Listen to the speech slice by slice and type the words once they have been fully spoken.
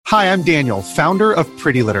Hi, I'm Daniel, founder of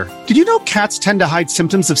Pretty Litter. Did you know cats tend to hide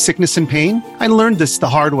symptoms of sickness and pain? I learned this the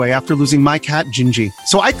hard way after losing my cat, Gingy.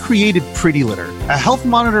 So I created Pretty Litter, a health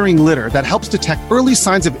monitoring litter that helps detect early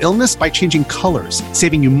signs of illness by changing colors,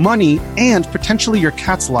 saving you money and potentially your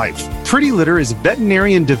cat's life. Pretty Litter is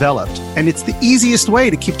veterinarian developed, and it's the easiest way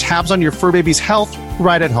to keep tabs on your fur baby's health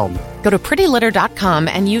right at home. Go to prettylitter.com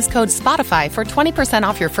and use code SPOTIFY for 20%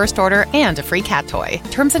 off your first order and a free cat toy.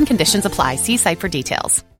 Terms and conditions apply. See site for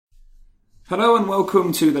details. Hello and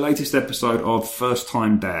welcome to the latest episode of First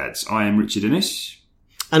Time Dads. I am Richard Innes.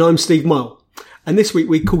 And I'm Steve Mile. And this week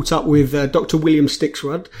we caught up with Dr. William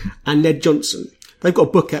Stixrud and Ned Johnson. They've got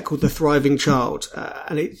a book out called The Thriving Child,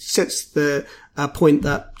 and it sets the point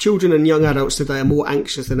that children and young adults today are more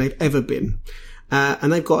anxious than they've ever been.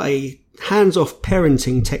 And they've got a hands-off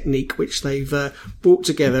parenting technique which they've brought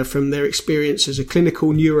together from their experience as a clinical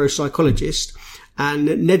neuropsychologist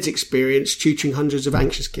and Ned's experience tutoring hundreds of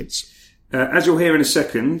anxious kids. As you'll hear in a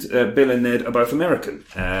second, Bill and Ned are both American,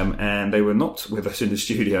 and they were not with us in the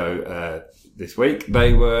studio this week.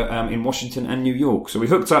 They were in Washington and New York. So we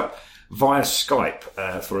hooked up via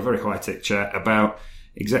Skype for a very high-tech chat about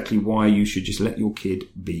exactly why you should just let your kid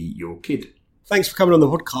be your kid. Thanks for coming on the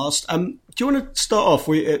podcast. Do you want to start off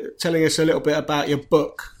with telling us a little bit about your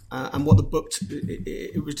book and what the book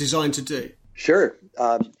it was designed to do? Sure.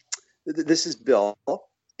 This is Bill,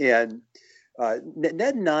 and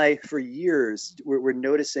Ned and I, for years, we're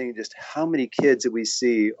noticing just how many kids that we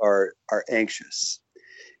see are anxious,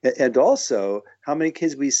 and also how many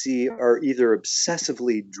kids we see are either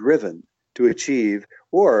obsessively driven to achieve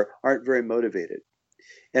or aren't very motivated.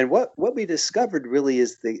 And what we discovered really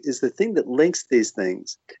is the thing that links these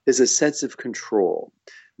things is a sense of control.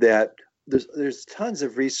 That there's tons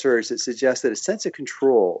of research that suggests that a sense of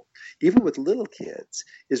control, even with little kids,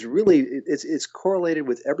 is really it's correlated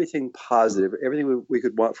with everything positive, everything we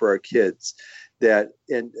could want for our kids.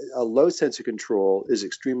 And a low sense of control is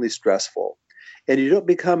extremely stressful. And you don't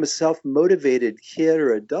become a self-motivated kid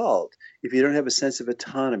or adult if you don't have a sense of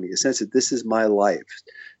autonomy, a sense that this is my life.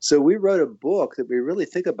 So we wrote a book that we really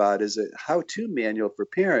think about as a how-to manual for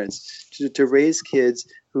parents to raise kids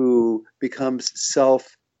who becomes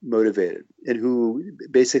self-motivated and who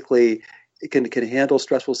basically can handle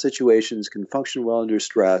stressful situations, can function well under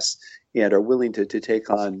stress, and are willing to take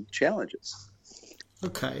on challenges.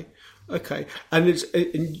 Okay. And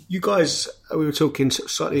you guys, we were talking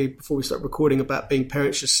slightly before we started recording about being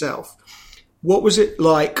parents yourself. What was it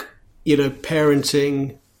like,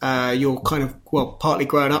 parenting your kind of, partly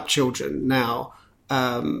grown up children now,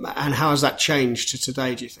 and how has that changed to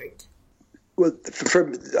today, do you think? Well,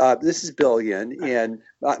 this is Bill again, and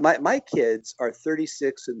my kids are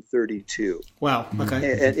 36 and 32. Wow. Okay.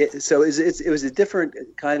 And it was a different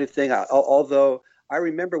kind of thing. Although I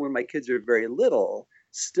remember when my kids were very little,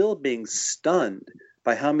 still being stunned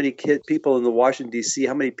by how many people in the Washington D.C.,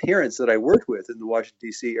 how many parents that I worked with in the Washington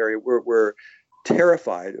D.C. area were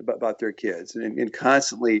terrified about their kids and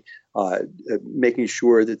constantly making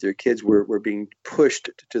sure that their kids were being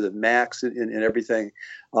pushed to the max and everything.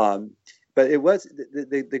 But it was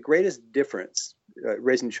the greatest difference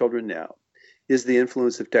raising children now is the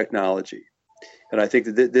influence of technology. And I think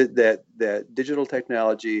that digital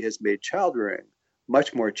technology has made child rearing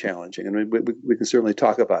much more challenging. And we can certainly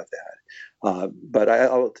talk about that. But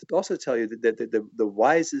I'll also tell you that the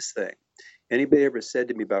wisest thing anybody ever said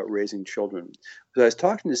to me about raising children was I was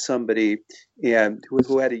talking to somebody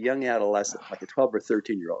who had a young adolescent, like a 12 or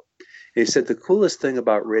 13-year-old. And he said the coolest thing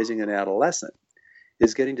about raising an adolescent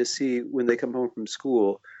is getting to see when they come home from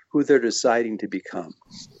school who they're deciding to become.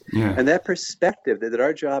 Yeah. And that perspective that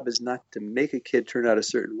our job is not to make a kid turn out a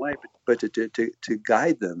certain way, but to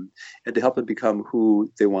guide them and to help them become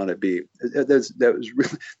who they want to be.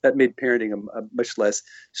 That made parenting a much less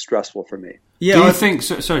stressful for me. Yeah, do you think?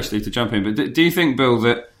 Sorry, Steve, to jump in, but do you think, Bill,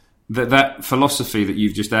 that philosophy that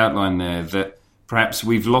you've just outlined there, that perhaps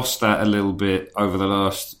we've lost that a little bit over the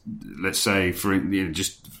last, let's say, for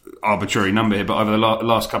just arbitrary number here, but over the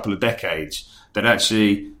last couple of decades,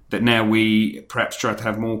 that now we perhaps try to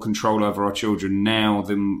have more control over our children now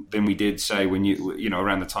than we did, say, when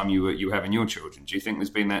around the time you were having your children. Do you think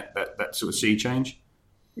there's been that sort of sea change?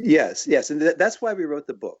 Yes, and that's why we wrote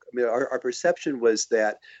the book. I mean, our perception was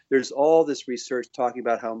that there's all this research talking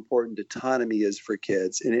about how important autonomy is for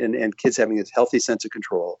kids and kids having a healthy sense of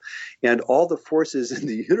control, and all the forces in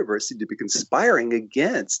the universe seem to be conspiring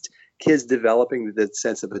against kids developing that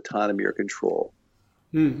sense of autonomy or control.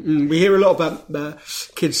 We hear a lot about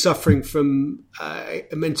kids suffering from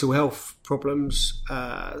mental health problems.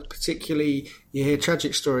 Particularly, you hear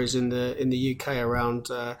tragic stories in the UK around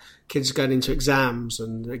kids going into exams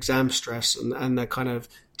and exam stress and the kind of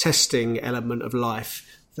testing element of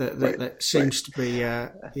life that seems to be,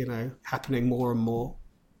 happening more and more.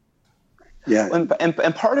 Yeah,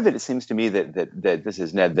 and part of it seems to me that this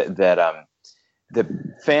is Ned that the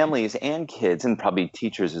families and kids and probably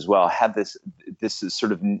teachers as well have this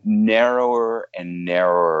sort of narrower and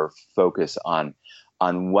narrower focus on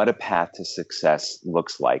what a path to success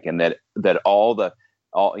looks like, and that all the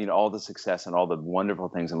success and all the wonderful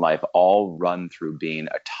things in life all run through being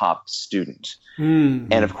a top student.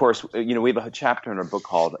 And of course, we have a chapter in our book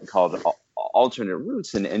called Alternate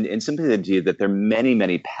Routes, and simply the idea that there are many,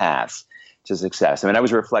 many paths to success. I mean, I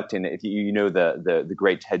was reflecting, if you know the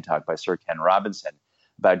great TED Talk by Sir Ken Robinson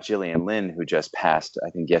about Gillian Lynn, who just passed, I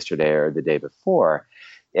think yesterday or the day before,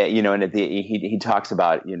 and he talks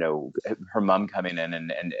about, her mom coming in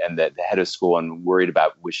and the head of school and worried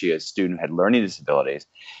about was she a student who had learning disabilities.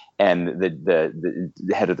 And the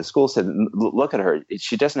head of the school said, look at her,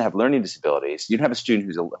 she doesn't have learning disabilities. You don't have a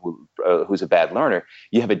student who's a bad learner.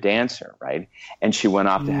 You have a dancer, right? And she went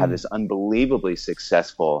off to have this unbelievably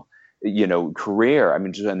successful career. I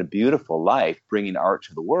mean, just a beautiful life, bringing art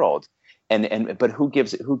to the world. But who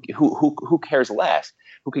cares less?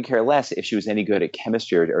 Who could care less if she was any good at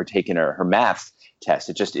chemistry or taking her math test?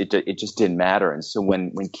 It just didn't matter. And so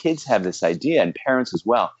when kids have this idea, and parents as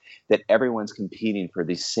well, that everyone's competing for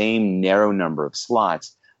the same narrow number of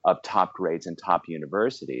slots of top grades and top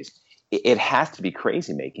universities, it has to be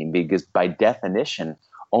crazy making, because by definition,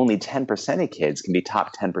 only 10% of kids can be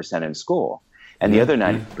top 10% in school. And the other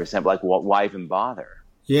 90%, why even bother?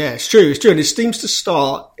 Yeah, it's true. And it seems to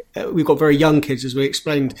start, we've got very young kids, as we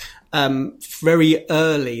explained, very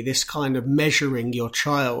early, this kind of measuring your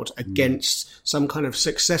child against some kind of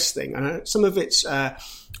success thing. And some of it's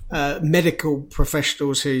medical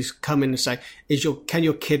professionals who come in and say, can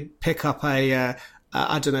your kid pick up a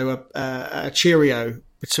Cheerio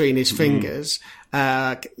between his fingers?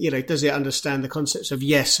 Does it understand the concepts of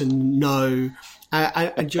yes and no?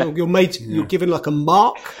 And you're given like a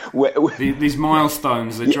mark. These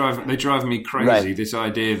milestones, they drive me crazy. Right. This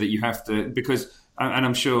idea that you have to, because, and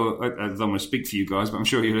I'm sure, I don't want to speak for you guys, but I'm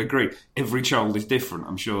sure you'll agree, every child is different.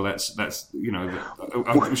 I'm sure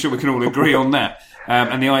I'm sure we can all agree on that.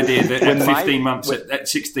 And the idea that at 15 months, at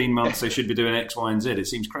 16 months, they should be doing X, Y, and Z, it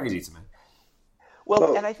seems crazy to me.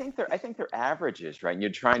 Well, and I think they're averages, right? And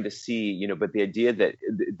you're trying to see, but the idea that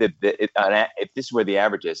if this is where the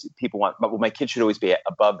average is, people want, but my kid should always be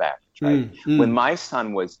above average, right? When my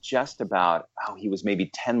son was just about, he was maybe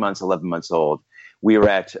 10 months, 11 months old, we were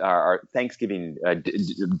at our Thanksgiving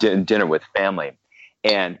dinner with family,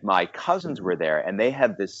 and my cousins were there, and they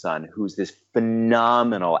had this son who's this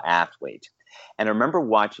phenomenal athlete. And I remember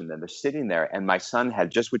watching them. They're sitting there, and my son had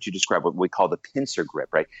just what you described, what we call the pincer grip,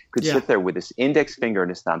 right? Could sit there with his index finger and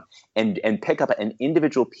his thumb and pick up an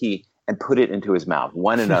individual pea and put it into his mouth,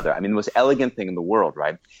 one another. I mean, the most elegant thing in the world,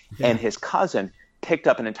 right? Yeah. And his cousin picked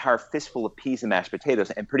up an entire fistful of peas and mashed potatoes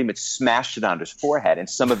and pretty much smashed it onto his forehead, and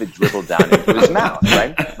some of it dribbled down into his mouth,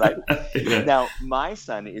 right? Yeah. Now, my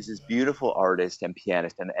son is this beautiful artist and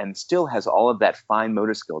pianist and still has all of that fine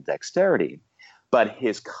motor skill, dexterity. But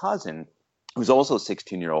his cousin, who's also a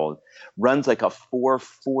 16-year-old, runs like a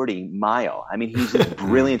 440 mile. I mean, he's a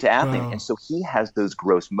brilliant athlete. Wow. And so he has those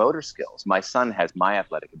gross motor skills. My son has my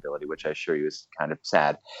athletic ability, which I assure you is kind of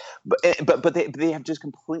sad. But they have just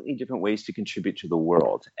completely different ways to contribute to the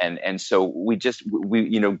world. And so we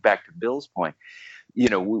back to Bill's point,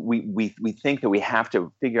 we think that we have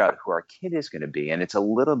to figure out who our kid is going to be. And it's a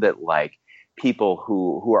little bit like people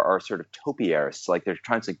who are sort of topiarists, like they're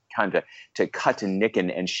trying to kind of to cut and nick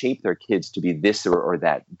and shape their kids to be this or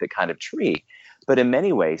that, the kind of tree. But in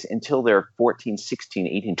many ways, until they're 14, 16,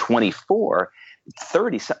 18, 24,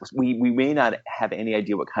 30, we may not have any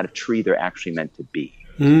idea what kind of tree they're actually meant to be.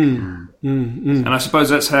 And I suppose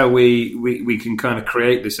that's how we can kind of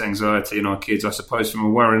create this anxiety in our kids, I suppose, from a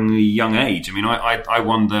worryingly young age. I mean, I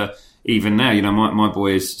wonder, even now, my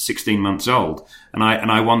boy is 16 months old, and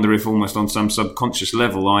I wonder if almost on some subconscious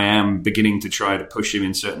level I am beginning to try to push him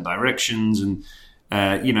in certain directions, and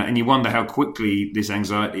and you wonder how quickly this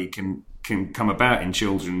anxiety can come about in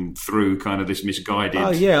children through kind of this misguided,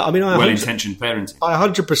 well-intentioned parenting. I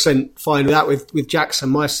 100% find that with Jackson,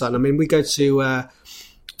 my son. I mean, we go to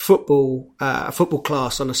football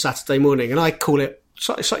class on a Saturday morning, and I call it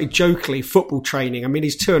slightly jokingly football training. I mean,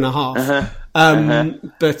 he's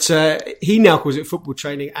 2.5, but he now calls it football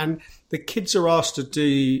training. And the kids are asked to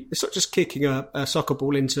do, it's not just kicking a soccer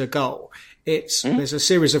ball into a goal. There's a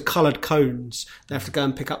series of coloured cones. They have to go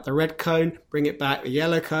and pick up the red cone, bring it back, the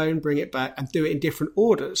yellow cone, bring it back, and do it in different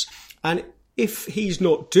orders. And if he's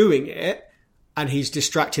not doing it, and he's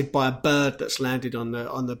distracted by a bird that's landed on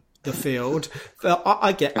the the field,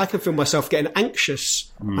 I can feel myself getting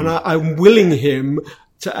anxious, and I'm willing him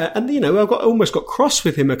to, and almost got cross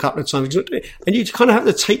with him a couple of times, and you kind of have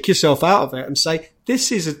to take yourself out of it and say,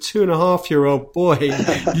 this is a 2.5-year-old boy.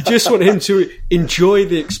 You just want him to enjoy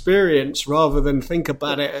the experience rather than think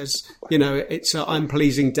about it as, it's a I'm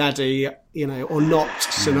pleasing daddy, or not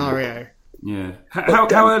scenario. Yeah.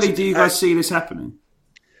 How early do you guys see this happening?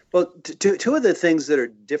 Well, two of the things that are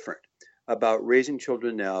different about raising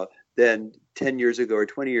children now than 10 years ago or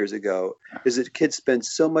 20 years ago is that kids spend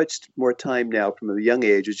so much more time now from a young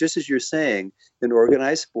age, just as you're saying, in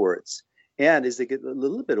organized sports. And as they get a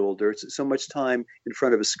little bit older, it's so much time in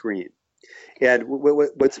front of a screen. And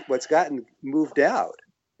what's gotten moved out,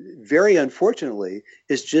 very unfortunately,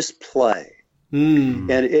 is just play. And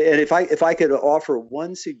if I could offer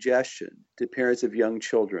one suggestion to parents of young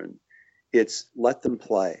children, it's let them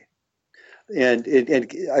play. And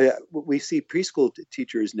we see preschool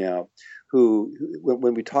teachers now who,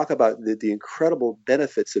 when we talk about the incredible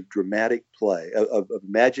benefits of dramatic play, of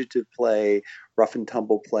imaginative play, rough and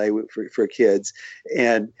tumble play for kids,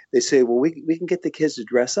 and they say, well, we can get the kids to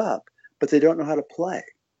dress up, but they don't know how to play.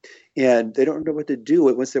 And they don't know what to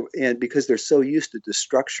do because they're so used to the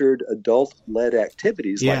structured adult-led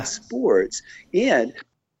activities like sports and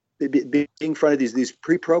being in front of these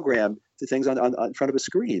pre-programmed things on in front of a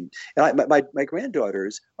screen. And my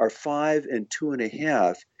granddaughters are 5 and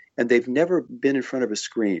 2.5, and they've never been in front of a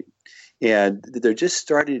screen. And they're just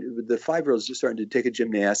starting. The 5-year-old's just starting to take a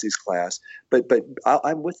gymnastics class, but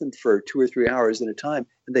I'm with them for 2 or 3 hours at a time,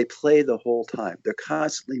 and they play the whole time. They're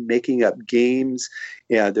constantly making up games,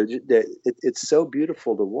 and it's so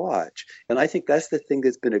beautiful to watch. And I think that's the thing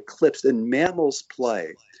that's been eclipsed. And mammals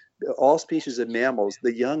play. All species of mammals,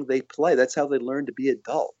 the young, they play. That's how they learn to be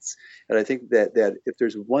adults. And I think that if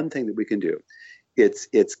there's one thing that we can do,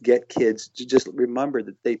 it's get kids to just remember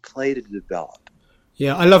that they play to develop.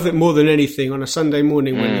 Yeah, I love it more than anything on a Sunday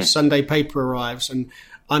morning when the Sunday paper arrives and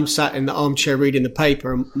I'm sat in the armchair reading the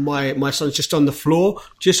paper and my son's just on the floor,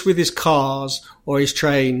 just with his cars or his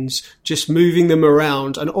trains, just moving them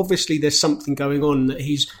around. And obviously there's something going on that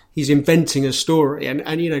he's inventing a story and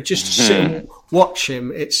just to sit and watch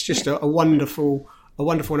him. It's just a wonderful,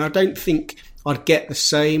 and I don't think I'd get the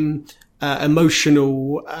same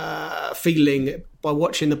emotional feeling by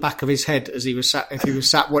watching the back of his head as if he was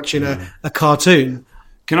sat watching a cartoon.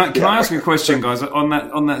 Can I ask a question, guys, on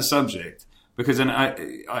that subject? Because then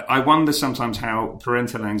I wonder sometimes how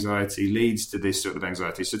parental anxiety leads to this sort of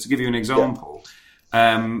anxiety. So to give you an example,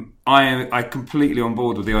 I completely on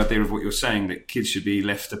board with the idea of what you're saying, that kids should be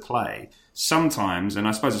left to play. Sometimes, and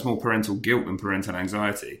I suppose it's more parental guilt than parental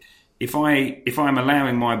anxiety, if I'm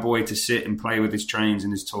allowing my boy to sit and play with his trains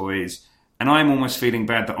and his toys, and I'm almost feeling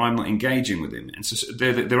bad that I'm not engaging with him. And so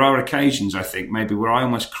there are occasions, I think, maybe where I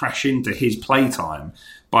almost crash into his playtime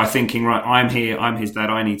by thinking, right, I'm here, I'm his dad,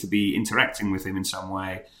 I need to be interacting with him in some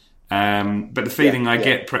way. But the feeling I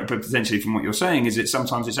get potentially from what you're saying is that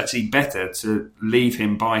sometimes it's actually better to leave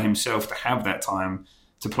him by himself to have that time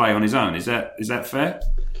to play on his own. Is that fair?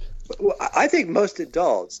 Well, I think most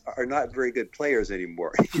adults are not very good players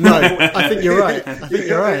anymore. No, I think you're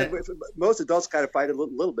right. Most adults kind of find it a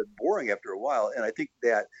little bit boring after a while, and I think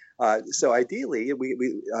that so ideally,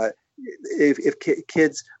 if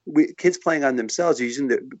kids playing on themselves, using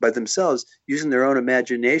their own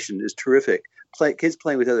imagination is terrific. Kids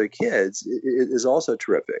playing with other kids is also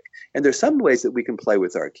terrific, and there's some ways that we can play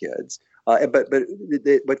with our kids. But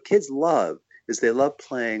what kids love is they love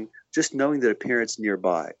playing just knowing that a parent's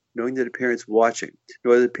nearby, knowing that a parent's watching,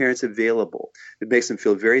 knowing that a parent's available. It makes them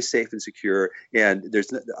feel very safe and secure. And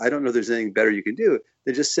I don't know if there's anything better you can do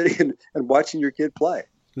than just sitting and watching your kid play.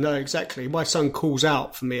 No, exactly. My son calls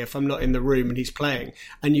out for me if I'm not in the room and he's playing.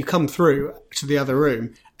 And you come through to the other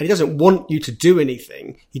room and he doesn't want you to do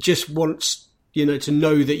anything. He just wants, to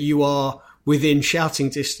know that you are within shouting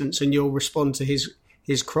distance and you'll respond to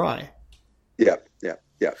his cry. Yeah.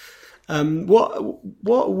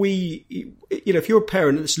 What we, if you're a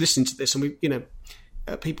parent that's listening to this and we,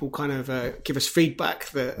 people kind of give us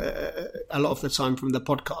feedback a lot of the time from the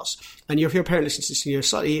podcast, and if you're a parent listening to this and you're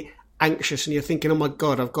slightly anxious and you're thinking, oh my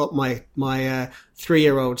God, I've got my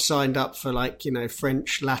 3-year-old signed up for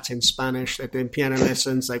French, Latin, Spanish. They're doing piano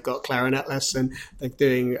lessons. They've got clarinet lesson. They're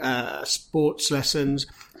doing sports lessons.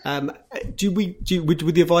 Would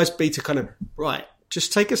the advice be to kind of, right,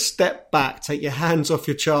 just take a step back, take your hands off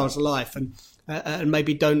your child's life and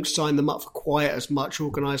maybe don't sign them up for quite as much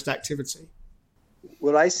organized activity?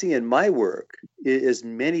 What I see in my work is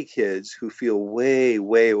many kids who feel way,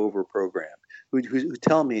 way over-programmed, who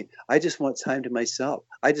tell me, I just want time to myself.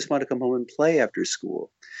 I just want to come home and play after school.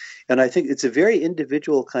 And I think it's a very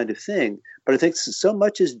individual kind of thing, but I think so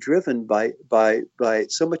much is driven by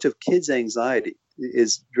so much of kids' anxiety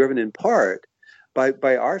is driven in part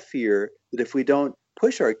by our fear that if we don't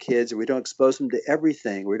push our kids or we don't expose them to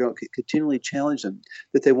everything, we don't continually challenge them,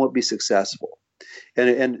 that they won't be successful.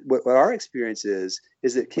 And what our experience is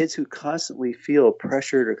that kids who constantly feel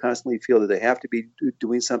pressured or constantly feel that they have to be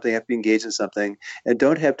doing something, have to be engaged in something, and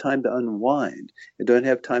don't have time to unwind, and don't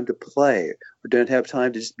have time to play, or don't have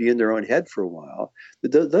time to just be in their own head for a while,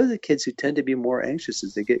 those are the kids who tend to be more anxious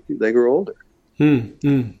as they grow older.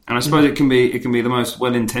 And I suppose it can be the most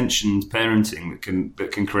well-intentioned parenting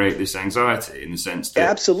that can create this anxiety, in the sense that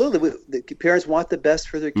absolutely, the parents want the best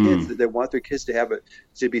for their kids. They want their kids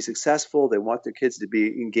to be successful. They want their kids to be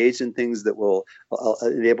engaged in things that will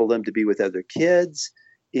enable them to be with other kids.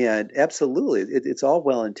 And absolutely, it's all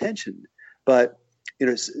well-intentioned. But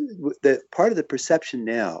the part of the perception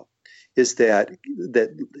now is that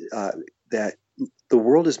the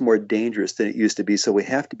world is more dangerous than it used to be, so we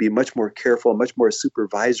have to be much more careful, much more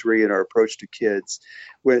supervisory in our approach to kids,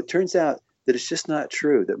 where it turns out that it's just not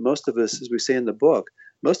true, that most of us, as we say in the book,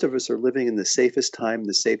 most of us are living in the safest time,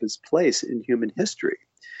 the safest place in human history.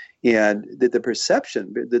 And the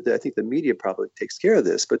perception, I think the media probably takes care of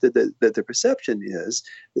this, but the perception is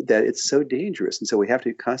that it's so dangerous. And so we have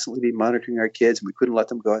to constantly be monitoring our kids, and we couldn't let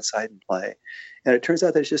them go outside and play. And it turns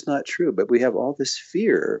out that it's just not true. But we have all this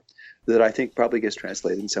fear that I think probably gets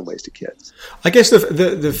translated in some ways to kids. I guess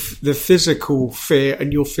the physical fear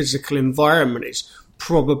and your physical environment is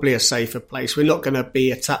probably a safer place. We're not going to be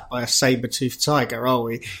attacked by a saber-toothed tiger, are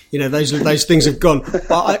we? Those things have gone.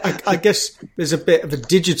 But I guess there's a bit of a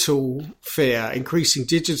digital fear, increasing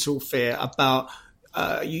digital fear about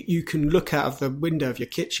you can look out of the window of your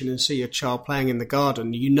kitchen and see your child playing in the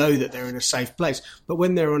garden. You know that they're in a safe place. But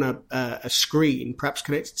when they're on a screen, perhaps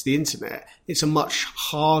connected to the internet, it's a much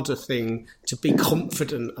harder thing to be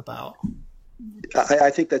confident about. I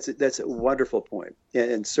think that's a wonderful point.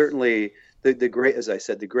 And certainly the great, as I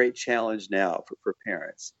said, the great challenge now for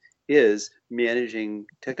parents is managing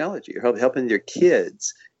technology, or helping their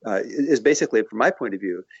kids is basically, from my point of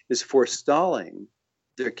view, is forestalling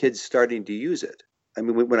their kids starting to use it. I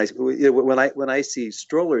mean, when I see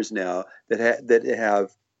strollers now that have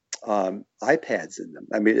iPads in them,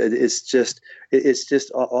 I mean, it's just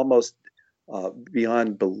almost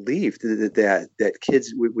beyond belief that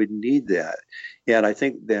kids would need that. And I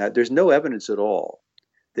think that there's no evidence at all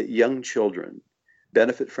that young children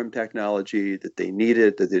benefit from technology, that they need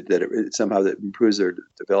it, that it somehow that improves their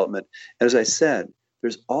development. And as I said,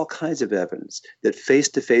 there's all kinds of evidence that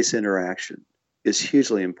face-to-face interaction is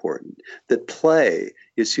hugely important, that play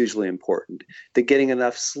is hugely important, that getting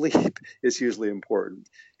enough sleep is hugely important.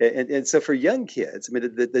 And so for young kids, I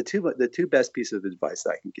mean, the two best pieces of advice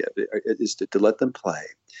I can give is to let them play.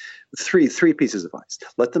 Three pieces of advice: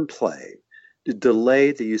 let them play, to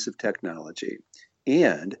delay the use of technology,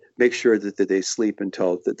 and make sure that they sleep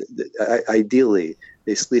until, ideally,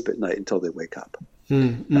 they sleep at night until they wake up.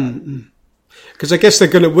 Because I guess we're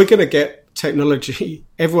going to get technology.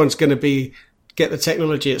 Everyone's going to get the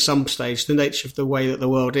technology at some stage. The nature of the way that the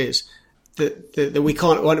world is, that we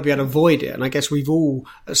won't be able to avoid it. And I guess we've all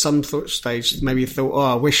at some stage maybe thought,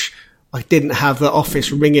 I wish I didn't have the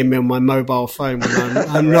office ringing me on my mobile phone when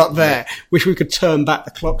I'm not there. Wish we could turn back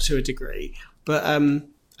the clock to a degree. But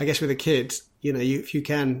I guess with a kid, if you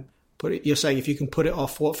can put it, you're saying if you can put it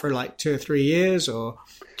off, for like 2 or 3 years, or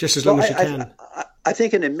just as long as you can. I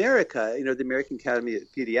think in America, the American Academy of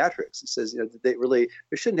Pediatrics, it says, that they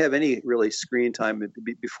shouldn't have any really screen time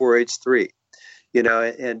before age 3,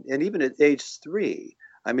 and even at age 3,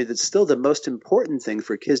 I mean, it's still the most important thing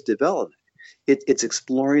for kids' development. It's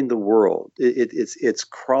exploring the world. It's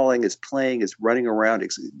crawling, it's playing, it's running around,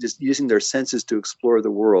 it's just using their senses to explore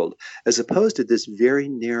the world, as opposed to this very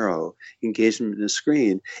narrow engagement in a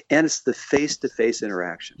screen. And it's the face-to-face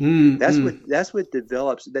interaction. That's what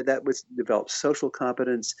develops social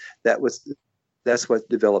competence. That's what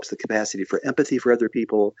develops the capacity for empathy for other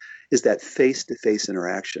people, is that face-to-face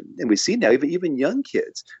interaction. And we see now, even young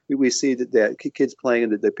kids, we see that kids playing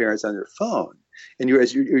with their parents on their phone. And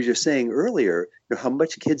as you're saying earlier, how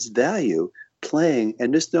much kids value playing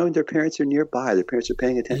and just knowing their parents are nearby, their parents are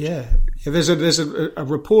paying attention. Yeah. There's a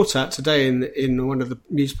report out today in one of the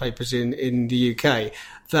newspapers in the UK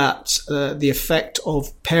that the effect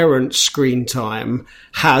of parent screen time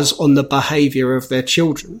has on the behaviour of their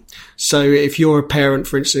children. So if you're a parent,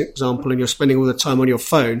 for example, and you're spending all the time on your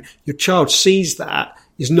phone, your child sees that,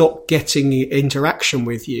 is not getting interaction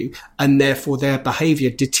with you, and therefore their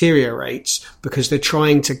behaviour deteriorates because they're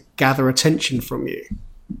trying to gather attention from you.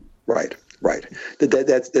 Right. Right.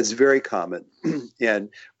 That's very common. And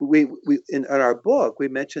we in our book, we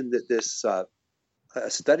mentioned that this a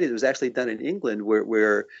study that was actually done in England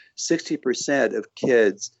where 60% of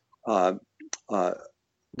kids,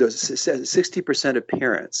 60% of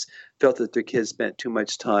parents felt that their kids spent too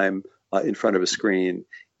much time in front of a screen,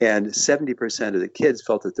 and 70% of the kids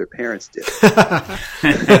felt that their parents did.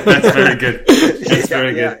 That's very good. That's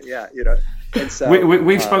very good. Yeah. You know, and so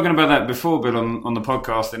we've spoken about that before, Bill, on the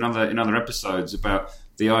podcast in other episodes about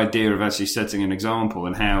the idea of actually setting an example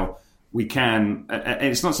and how we can.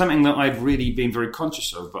 It's not something that I've really been very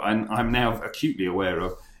conscious of, but I'm now acutely aware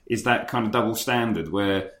of. Is that kind of double standard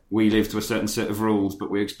where we live to a certain set of rules,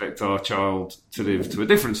 but we expect our child to live to a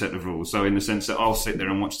different set of rules. So in the sense that I'll sit there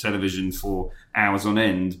and watch television for hours on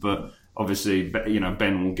end, but obviously, you know,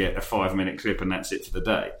 Ben will get a 5-minute clip and that's it for the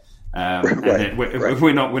day. And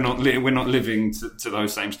we're not living to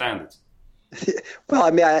those same standards. Well,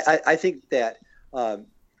 I mean, I think that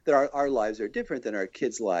our lives are different than our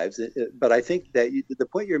kids' lives, but I think that the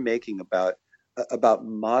point you're making about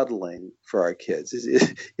modeling for our kids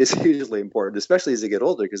is hugely important, especially as they get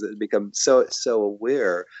older, because they become so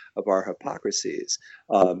aware of our hypocrisies.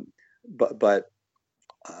 But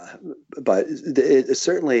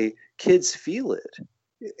certainly kids feel it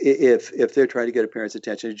if they're trying to get a parent's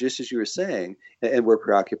attention, just as you were saying, and we're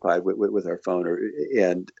preoccupied with our phone,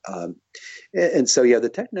 and so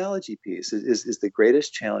the technology piece is the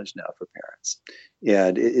greatest challenge now for parents,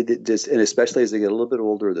 and it just, and especially as they get a little bit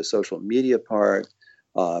older, the social media part,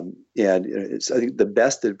 and I think the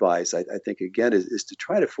best advice I think again is to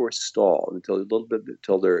try to forestall until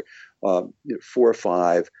they're 4 or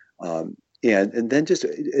 5, and then just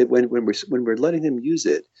when we're letting them use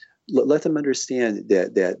it, let them understand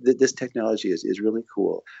that this technology is really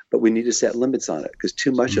cool, but we need to set limits on it because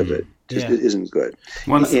too much of it just isn't good.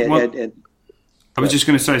 I was just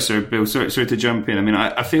going to say, so Bill, sorry to jump in. I mean,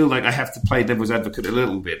 I feel like I have to play devil's advocate a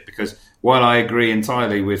little bit, because while I agree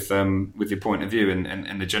entirely with your point of view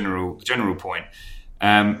and the general point,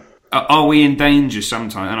 are we in danger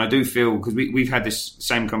sometimes? And I do feel, because we've had this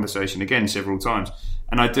same conversation again several times,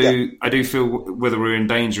 and I do feel whether we're in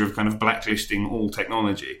danger of kind of blacklisting all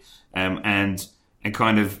technology and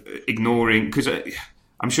kind of ignoring, because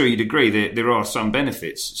I'm sure you'd agree that there are some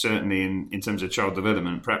benefits, certainly in terms of child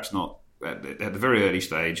development, perhaps not at the very early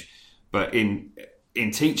stage, but in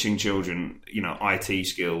teaching children, IT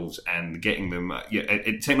skills and getting them,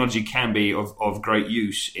 technology can be of great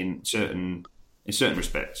use in certain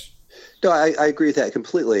respects. No, I agree with that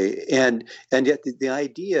completely, and yet the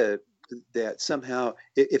idea that somehow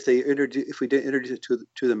if we introduce it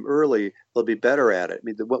to them early, they'll be better at it. I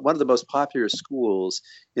mean, one of the most popular schools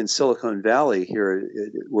in Silicon Valley here,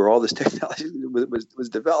 where all this technology was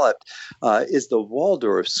developed, is the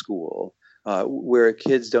Waldorf School, where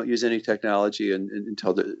kids don't use any technology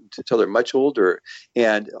until they're much older.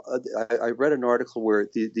 And I read an article where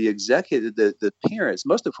the parents,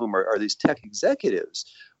 most of whom are these tech executives,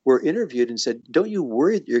 were interviewed and said, "Don't you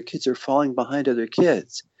worry that your kids are falling behind other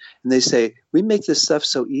kids?" And they say, "We make this stuff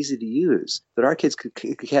so easy to use that our kids could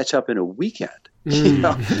catch up in a weekend." And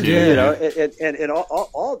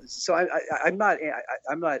all. So I'm not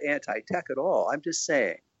anti-tech at all. I'm just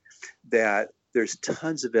saying that there's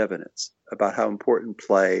tons of evidence about how important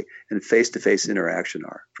play and face-to-face interaction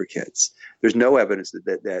are for kids. There's no evidence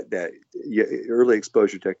that early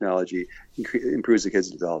exposure to technology improves the kids'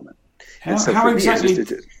 development. How exactly?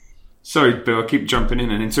 Sorry, Bill, I keep jumping in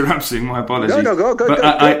and interrupting. My apologies. No, go. But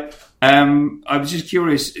I was just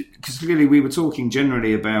curious, because clearly we were talking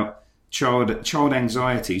generally about child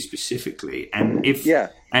anxiety specifically, and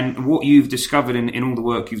and what you've discovered in all the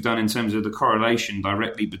work you've done in terms of the correlation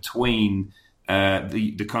directly between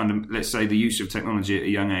the kind of, let's say, the use of technology at a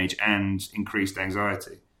young age and increased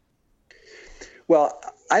anxiety. Well,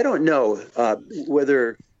 I don't know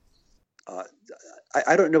whether.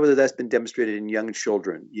 I don't know whether that's been demonstrated in young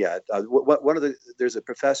children yet. There's a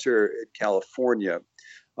professor in California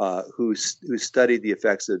who studied the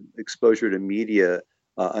effects of exposure to media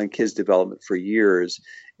on kids' development for years,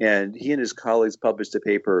 and he and his colleagues published a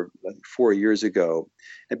paper 4 years ago,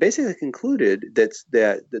 and basically concluded that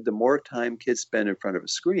the more time kids spend in front of a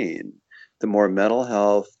screen, the more mental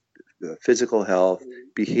health, physical health,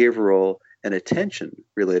 behavioral, and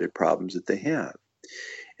attention-related problems that they have.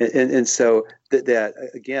 And so that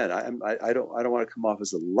again, I don't want to come off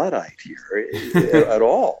as a Luddite here at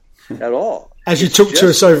all. As you talk to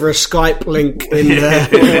us over a Skype link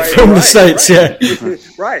from the States,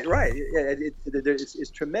 right. It's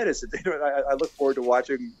tremendous. I look forward to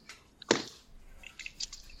watching.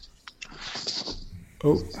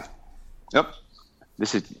 Oh, yep.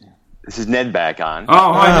 This is This is Ned back on.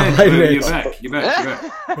 Oh, hi, Ned. Hi, Ned. You're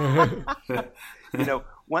back. You know,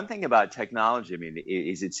 one thing about technology, I mean,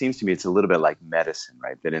 is it seems to me it's a little bit like medicine,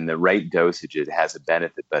 right? That in the right dosage, it has a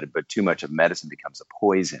benefit, but too much of medicine becomes a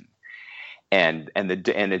poison. And the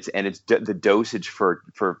dosage for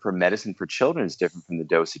medicine for children is different from the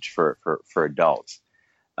dosage for adults.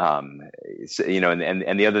 You know,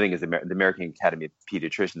 and the other thing is the American Academy of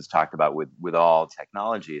Pediatricians talked about with all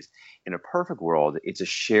technologies. In a perfect world, it's a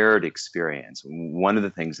shared experience. One of the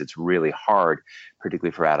things that's really hard,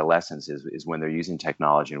 particularly for adolescents, is when they're using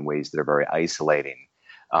technology in ways that are very isolating.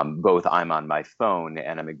 Both I'm on my phone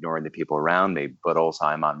and I'm ignoring the people around me, but also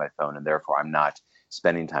I'm on my phone and therefore I'm not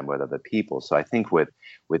spending time with other people. So I think with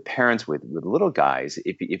parents with little guys,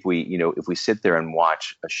 if we sit there and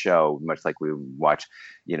watch a show, much like we watch,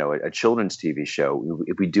 you know, a children's TV show,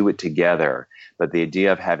 if we do it together, but the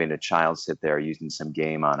idea of having a child sit there using some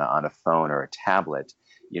game on a phone or a tablet,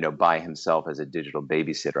 you know, by himself as a digital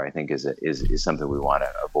babysitter, I think is something we want to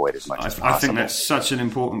avoid as much as possible. I think that's such an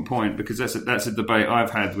important point, because that's a debate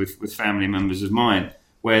I've had with family members of mine,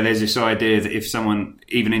 where there's this idea that if someone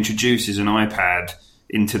even introduces an iPad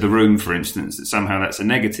into the room, for instance, that somehow that's a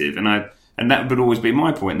negative. And that would always be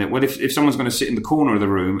my point, that, well, if someone's going to sit in the corner of the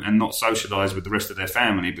room and not socialise with the rest of their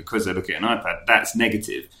family because they're looking at an iPad, that's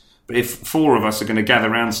negative. But if four of us are going to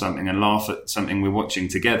gather around something and laugh at something we're watching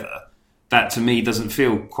together, that to me doesn't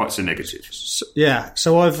feel quite so negative.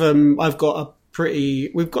 So I've got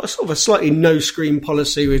we've got sort of a slightly no screen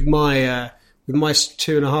policy with my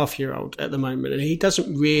 2.5-year-old at the moment, and he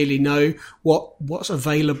doesn't really know what's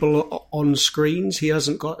available on screens. He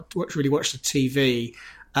hasn't really watched the TV.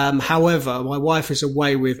 However, my wife is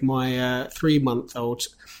away with my 3-month-old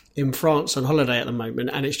in France on holiday at the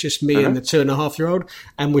moment, and it's just me and the 2.5-year-old,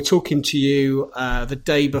 and we're talking to you the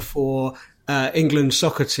day before England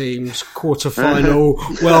soccer team's quarter-final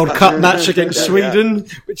World Cup match against Sweden,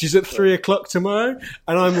 which is at 3:00 tomorrow.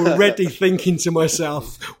 And I'm already thinking to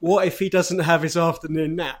myself, what if he doesn't have his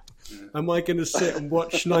afternoon nap? Am I going to sit and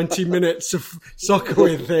watch 90 minutes of soccer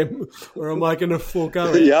with him, or am I going to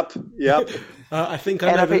forego it? Yep. I think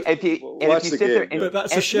I know. But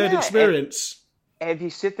that's a shared experience. And if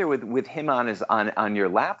you sit there with him on your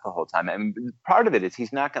lap the whole time, I mean, part of it is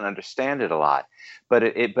he's not going to understand it a lot. But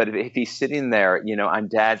if he's sitting there, you know, on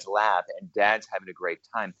Dad's lap and Dad's having a great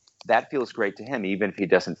time, that feels great to him, even if he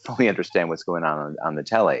doesn't fully understand what's going on the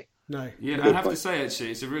telly. No. Yeah, I have to say,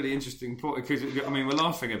 actually, it's a really interesting point, because, I mean, we're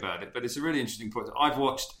laughing about it, but it's a really interesting point. I've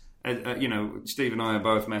watched, you know, Steve and I are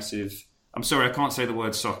both massive. I'm sorry, I can't say the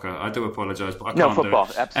word soccer. I do apologise, but I can't football,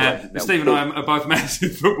 do it. absolutely. Steve and I are both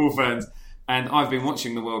massive football fans. And I've been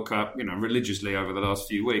watching the World Cup, you know, religiously over the last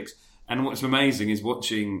few weeks. And what's amazing is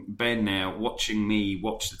watching Ben now watching me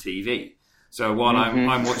watch the TV. So while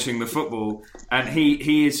I'm watching the football, and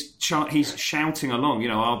he's shouting along, you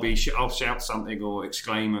know, I'll shout something or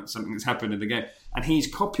exclaim at something that's happened in the game, and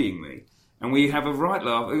he's copying me. And we have a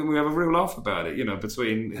real laugh about it, you know,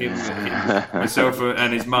 between him myself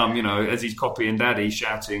and his mum, you know, as he's copying Daddy,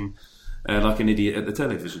 shouting like an idiot at the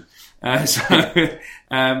television. I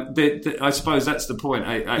suppose that's the point.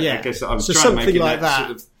 I guess that I was trying to make like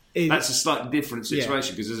that. That's a slightly different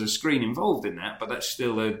situation, because there's a screen involved in that, but that's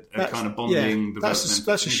still a kind of bonding. Yeah,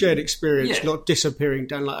 that's a shared experience, not disappearing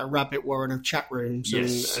down like a rabbit warren of chat rooms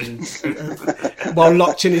and while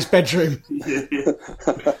locked in his bedroom.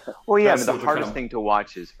 Well, yeah, I mean, the hardest thing to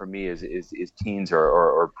watch for me is teens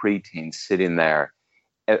or preteens sitting there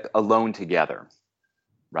alone together.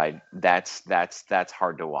 Right, that's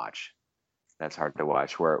hard to watch. That's hard to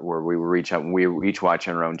watch. Where we each watch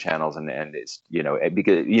on our own channels, and it's, you know,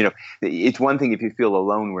 because, you know, it's one thing if you feel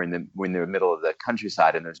alone when you're in the middle of the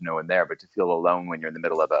countryside and there's no one there, but to feel alone when you're in the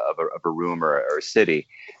middle of a room or a city,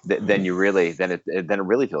 then it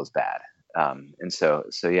really feels bad. And so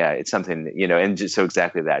yeah, it's something, you know, and just so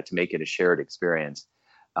exactly that, to make it a shared experience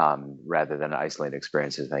rather than an isolated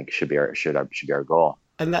experience, I think should be our goal.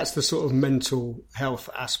 And that's the sort of mental health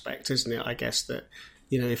aspect, isn't it? I guess that,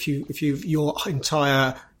 you know, if your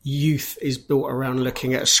entire youth is built around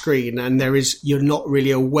looking at a screen, and you're not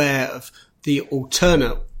really aware of the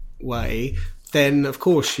alternate way, then of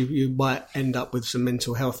course you might end up with some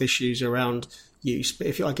mental health issues around use. But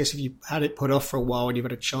if you had it put off for a while and you've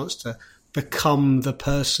had a chance to become the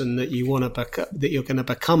person that you want to that you're going to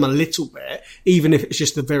become a little bit, even if it's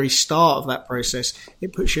just the very start of that process,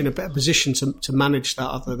 it puts you in a better position to manage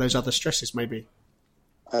those other stresses, maybe.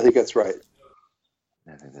 I think that's right.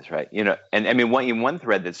 I think that's right. And I mean, one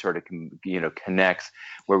thread that sort of, connects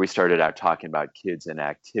where we started out talking about kids and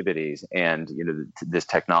activities and, this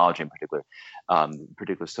technology in particular,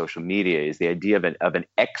 particular social media, is the idea of an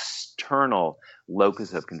external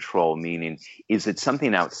locus of control, meaning, is it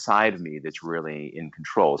something outside of me that's really in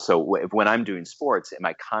control? So when I'm doing sports, am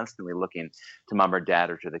I constantly looking to mom or dad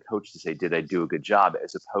or to the coach to say, did I do a good job?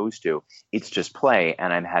 As opposed to, it's just play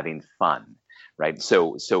and I'm having fun. Right.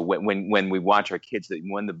 So when we watch our kids,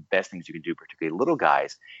 one of the best things you can do, particularly little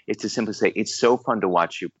guys, is to simply say, it's so fun to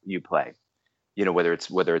watch you play, whether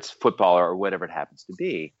it's football or whatever it happens to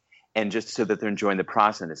be. And just so that they're enjoying the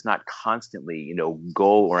process, and it's not constantly,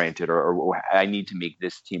 goal oriented or I need to make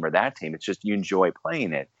this team or that team. It's just you enjoy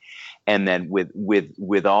playing it. And then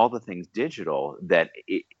with all the things digital,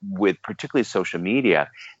 with particularly social media,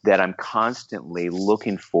 that I'm constantly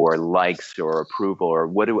looking for likes or approval, or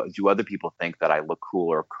what do other people think that I look cool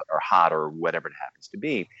or hot or whatever it happens to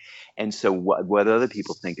be. And so what other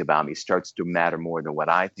people think about me starts to matter more than what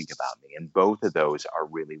I think about me. And both of those are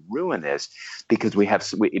really ruinous because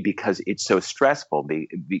because it's so stressful.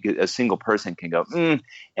 Because a single person can go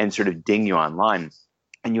and sort of ding you online.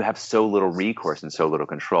 And you have so little recourse and so little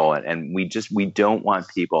control. And we don't want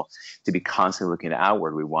people to be constantly looking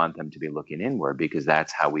outward. We want them to be looking inward, because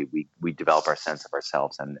that's how we develop our sense of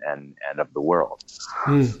ourselves and of the world.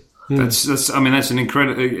 That's an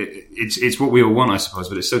incredible, it's what we all want, I suppose,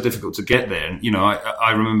 but it's so difficult to get there. And,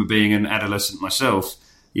 I remember being an adolescent myself,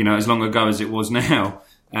 as long ago as it was now,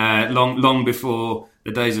 long before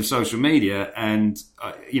the days of social media. And,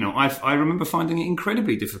 I remember finding it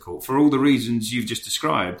incredibly difficult for all the reasons you've just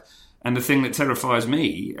described. And the thing that terrifies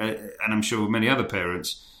me, and I'm sure many other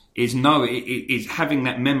parents, is having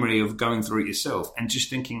that memory of going through it yourself and just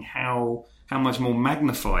thinking how much more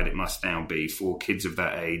magnified it must now be for kids of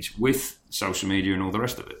that age with social media and all the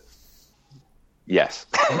rest of it. Yes.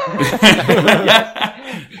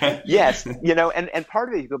 Yes. And part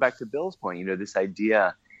of it, you go back to Bill's point, this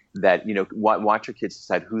idea that, watch your kids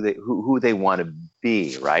decide who they want to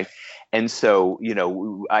be, right? And so,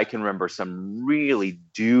 I can remember some really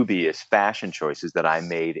dubious fashion choices that I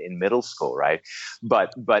made in middle school, right?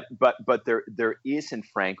 But there isn't,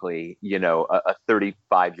 frankly, a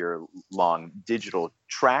 35-year long digital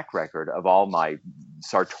track record of all my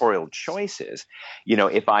sartorial choices.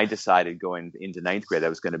 If I decided going into ninth grade I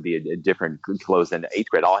was going to be a different clothes than eighth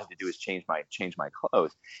grade, all I had to do is change my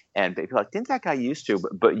clothes. And people are like, didn't that guy used to?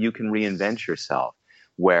 But you can reinvent yourself.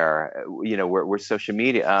 Where social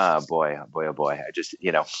media, oh boy, I just,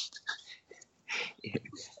 And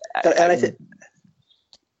I think.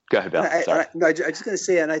 Go ahead, Bill. Sorry. I was just going to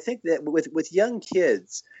say, and I think that with young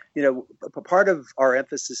kids, part of our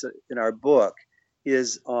emphasis in our book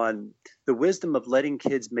is on the wisdom of letting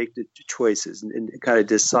kids make the choices and kind of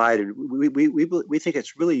decide. And we think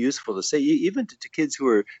it's really useful to say, even to kids who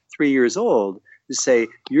are 3 years old, to say,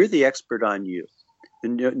 you're the expert on you.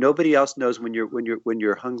 And nobody else knows when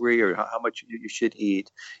you're hungry or how much you should eat,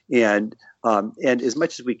 and as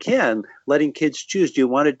much as we can, letting kids choose. Do you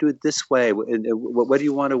want to do it this way? And what do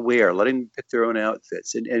you want to wear? Letting them pick their own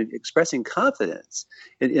outfits, and expressing confidence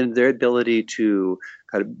in their ability to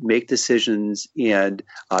kind of make decisions, and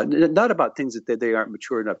not about things that they aren't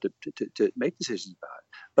mature enough to make decisions about,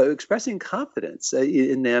 but expressing confidence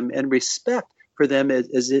in them and respect for them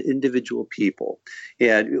as individual people.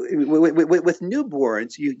 And with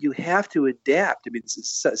newborns, you have to adapt. I mean,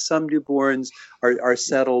 some newborns are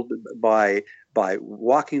settled by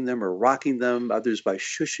walking them or rocking them, others by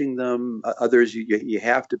shushing them, others you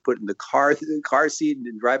have to put in the car seat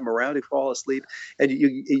and drive them around and fall asleep. And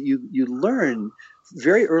you learn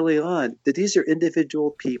very early on that these are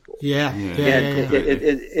individual people. And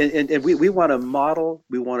we want to model,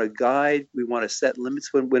 we want to guide, we want to set limits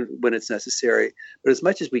when it's necessary. But as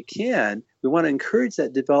much as we can, we want to encourage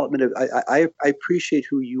that development of I appreciate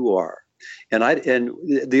who you are. And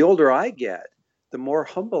the older I get, the more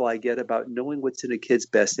humble I get about knowing what's in a kid's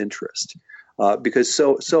best interest. Because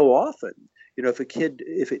so often,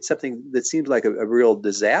 if it's something that seems like a real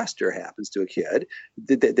disaster happens to a kid,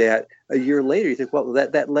 that a year later you think, well,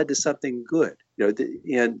 that led to something good,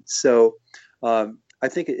 and so I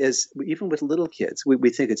think even with little kids, we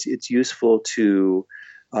think it's useful to,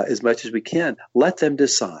 as much as we can, let them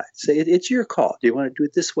decide. Say it's your call. Do you want to do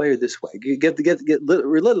it this way or this way? Get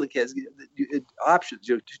little kids options,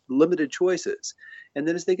 limited choices. And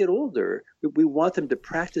then as they get older, we want them to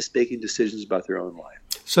practice making decisions about their own life.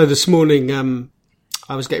 So this morning,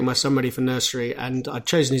 I was getting my son ready for nursery, and I'd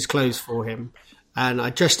chosen his clothes for him. And I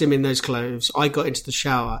dressed him in those clothes. I got into the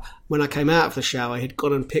shower. When I came out of the shower, he'd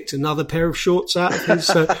gone and picked another pair of shorts out of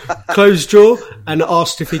his clothes drawer and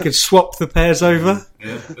asked if he could swap the pairs over.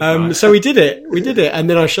 Yeah, so we did it. And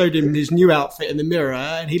then I showed him his new outfit in the mirror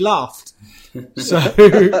and he laughed. So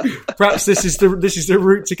perhaps this is the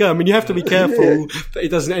route to go. I mean, you have to be careful that he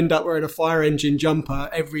doesn't end up wearing a fire engine jumper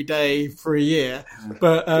every day for a year.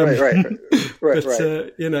 But right.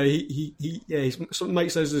 You know, he sort of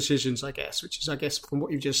makes those decisions, I guess, which is, I guess, from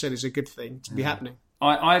what you've just said, is a good thing to be happening.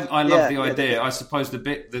 I love the idea. I suppose the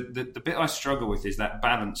bit I struggle with is that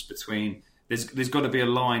balance between there's got to be a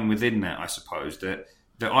line within that. I suppose that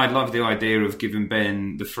I love the idea of giving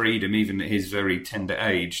Ben the freedom, even at his very tender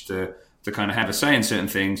age, to kind of have a say in certain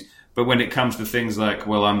things. But when it comes to things like,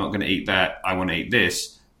 well, I'm not going to eat that, I want to eat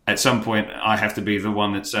this, at some point I have to be the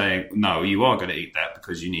one that's saying, no, you are going to eat that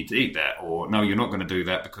because you need to eat that, or no, you're not going to do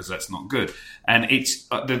that because that's not good. And it's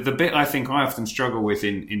the bit I think I often struggle with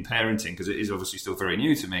in parenting, because it is obviously still very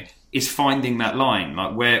new to me, is finding that line.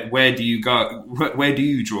 Like where do you go? Where do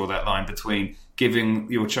you draw that line between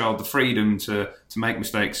giving your child the freedom to make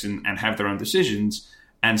mistakes and have their own decisions,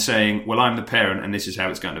 and saying, well, I'm the parent and this is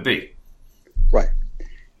how it's going to be? Right.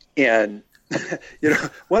 And, you know,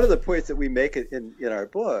 one of the points that we make in our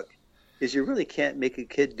book is you really can't make a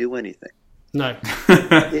kid do anything. No. in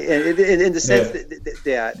the sense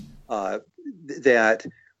that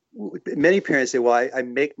many parents say, well, I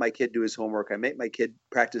make my kid do his homework. I make my kid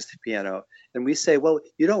practice the piano. And we say, well,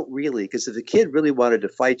 you don't really, because if the kid really wanted to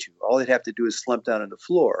fight you, all they'd have to do is slump down on the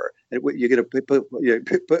floor. And you're going to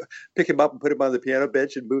pick him up and put him on the piano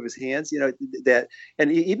bench and move his hands. You know, that.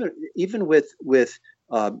 And even with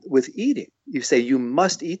eating, you say, you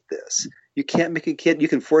must eat this. You can't make a kid, you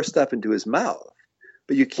can force stuff into his mouth,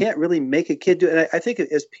 but you can't really make a kid do it. And I think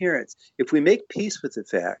as parents, if we make peace with the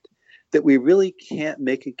fact that we really can't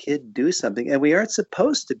make a kid do something, and we aren't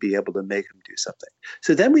supposed to be able to make them do something.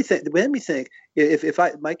 So then we think, if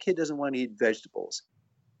my kid doesn't want to eat vegetables,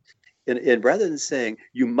 and rather than saying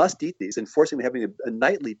you must eat these and forcing him having a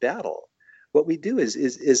nightly battle, what we do is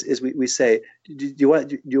we say, do you want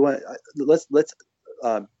do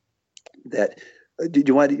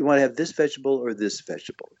you want to have this vegetable or this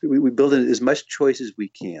vegetable? We build in as much choice as we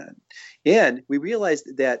can. And we realize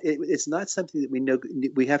that it's not something that we know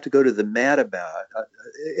we have to go to the mat about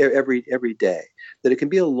every day, that it can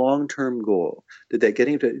be a long-term goal, that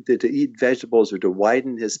getting to eat vegetables or to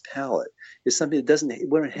widen his palate is something that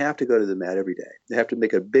we don't have to go to the mat every day. They have to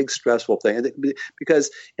make a big stressful thing.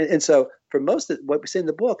 And so for most of what we say in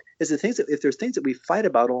the book is if there's things that we fight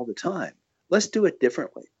about all the time, let's do it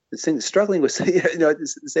differently. Struggling with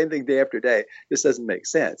it's the same thing day after day just doesn't make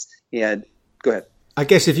sense. And go ahead. I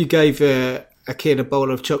guess if you gave a kid a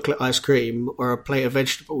bowl of chocolate ice cream or a plate of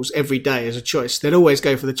vegetables every day as a choice, they'd always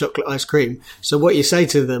go for the chocolate ice cream. So what you say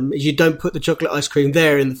to them is you don't put the chocolate ice cream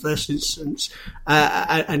there in the first instance,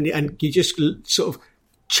 and you just sort of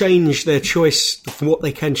change their choice from what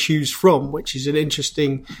they can choose from, which is an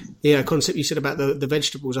interesting concept you said about the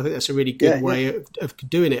vegetables. I think that's a really good way of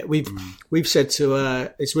doing it. We've said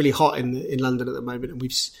to it's really hot in London at the moment, and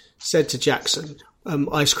we've said to Jackson,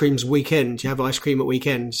 ice cream's weekend. You have ice cream at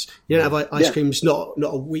weekends. You don't have ice cream's not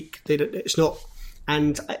a week. It's not,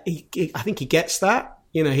 and I think he gets that.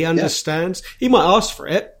 You know, he understands. He might ask for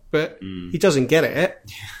it, but he doesn't get it.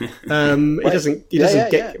 He doesn't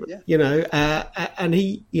get. You know, and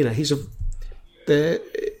he's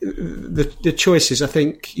the choices. I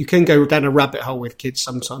think you can go down a rabbit hole with kids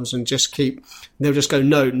sometimes and they'll just go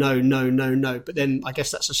no. But then I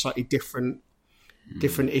guess that's a slightly different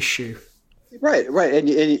issue. Right, and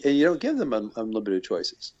you don't give them unlimited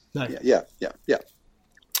choices. No. Yeah.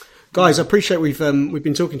 Guys, I appreciate we've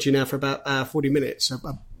been talking to you now for about 40 minutes.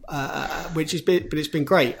 Which is but it's been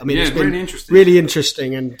great. I mean, it's been really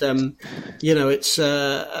interesting, and it's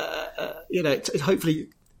hopefully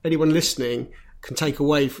anyone listening can take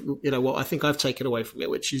away from, what I think I've taken away from it,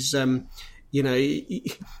 which is you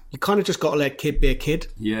kind of just got to let a kid be a kid.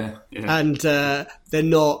 Yeah. And they're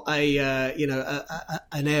not an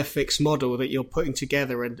Airfix model that you're putting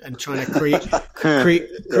together and trying to create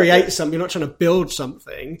something. You're not trying to build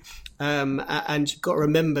something, and you've got to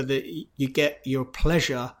remember that you get your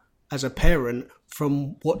pleasure as a parent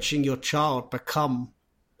from watching your child become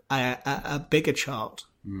a bigger child.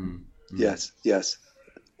 Yes.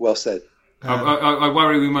 Well said. I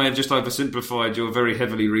worry we may have just oversimplified your very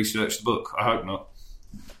heavily researched book. I hope not.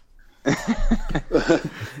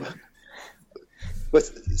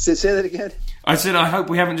 Say that again. I said, I hope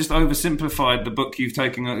we haven't just oversimplified the book you've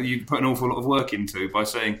taken. You put an awful lot of work into by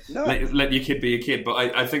saying let your kid be a kid. But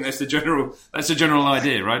I think that's the general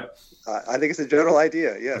idea, right? I think it's a general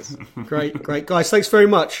idea. Yes. Great, guys. Thanks very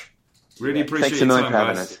much. Really appreciate your time,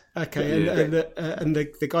 guys. Okay, and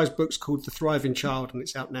the guy's book's called The Thriving Child, and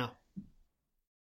it's out now.